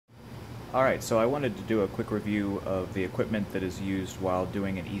Alright, so I wanted to do a quick review of the equipment that is used while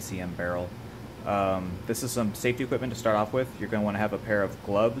doing an ECM barrel. This is some safety equipment to start off with. You're going to want to have a pair of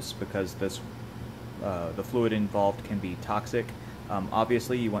gloves because the fluid involved can be toxic.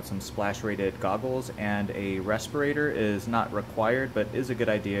 Obviously you want some splash rated goggles, and a respirator is not required but is a good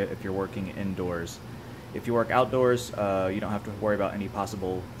idea if you're working indoors. If you work outdoors, you don't have to worry about any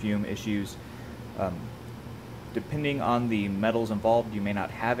possible fume issues. Depending on the metals involved, you may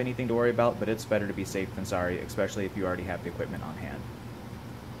not have anything to worry about, but it's better to be safe than sorry, especially if you already have the equipment on hand.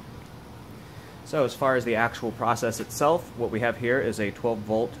 So as far as the actual process itself, what we have here is a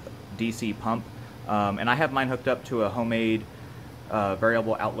 12-volt DC pump, and I have mine hooked up to a homemade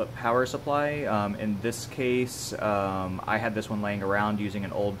variable outlet power supply. In this case, I had this one laying around using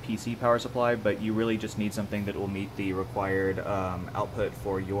an old PC power supply, but you really just need something that will meet the required output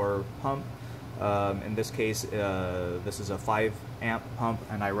for your pump. In this case, this is a 5 amp pump,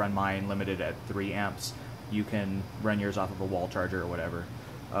 and I run mine limited at 3 amps. You can run yours off of a wall charger or whatever.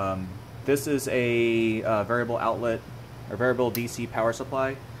 This is a variable outlet or variable DC power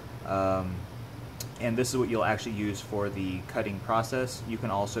supply, and this is what you'll actually use for the cutting process. You can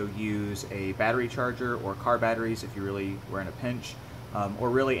also use a battery charger or car batteries if you really were in a pinch,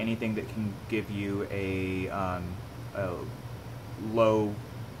 or really anything that can give you a low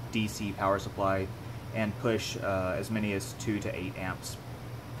DC power supply and push as many as 2 to 8 amps.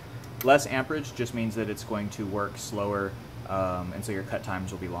 Less amperage just means that it's going to work slower, and so your cut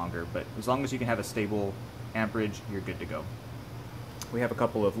times will be longer, but as long as you can have a stable amperage, you're good to go. We have a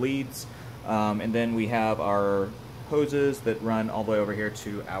couple of leads, and then we have our hoses that run all the way over here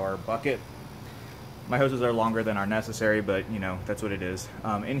to our bucket. My hoses are longer than are necessary, but you know, that's what it is.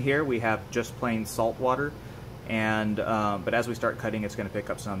 In here we have just plain salt water, and but as we start cutting, it's going to pick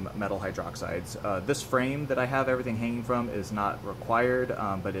up some metal hydroxides. This frame that I have everything hanging from is not required,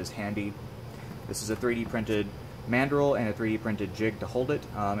 but is handy. This is a 3D printed mandrel and a 3D printed jig to hold it,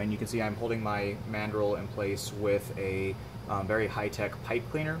 and you can see I'm holding my mandrel in place with a very high-tech pipe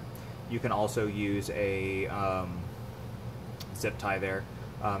cleaner. You can also use a zip tie there,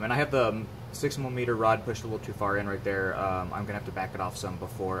 and I have the 6mm rod pushed a little too far in right there. I'm going to have to back it off some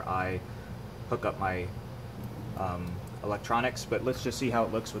before I hook up my electronics, but let's just see how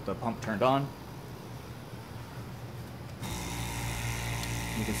it looks with the pump turned on.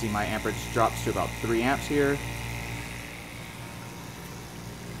 You can see my amperage drops to about 3 amps here,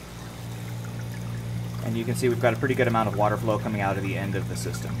 and you can see we've got a pretty good amount of water flow coming out of the end of the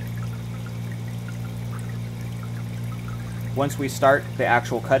system. Once we start the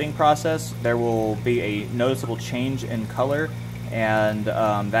actual cutting process, there will be a noticeable change in color, and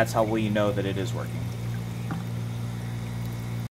that's how we know that it is working.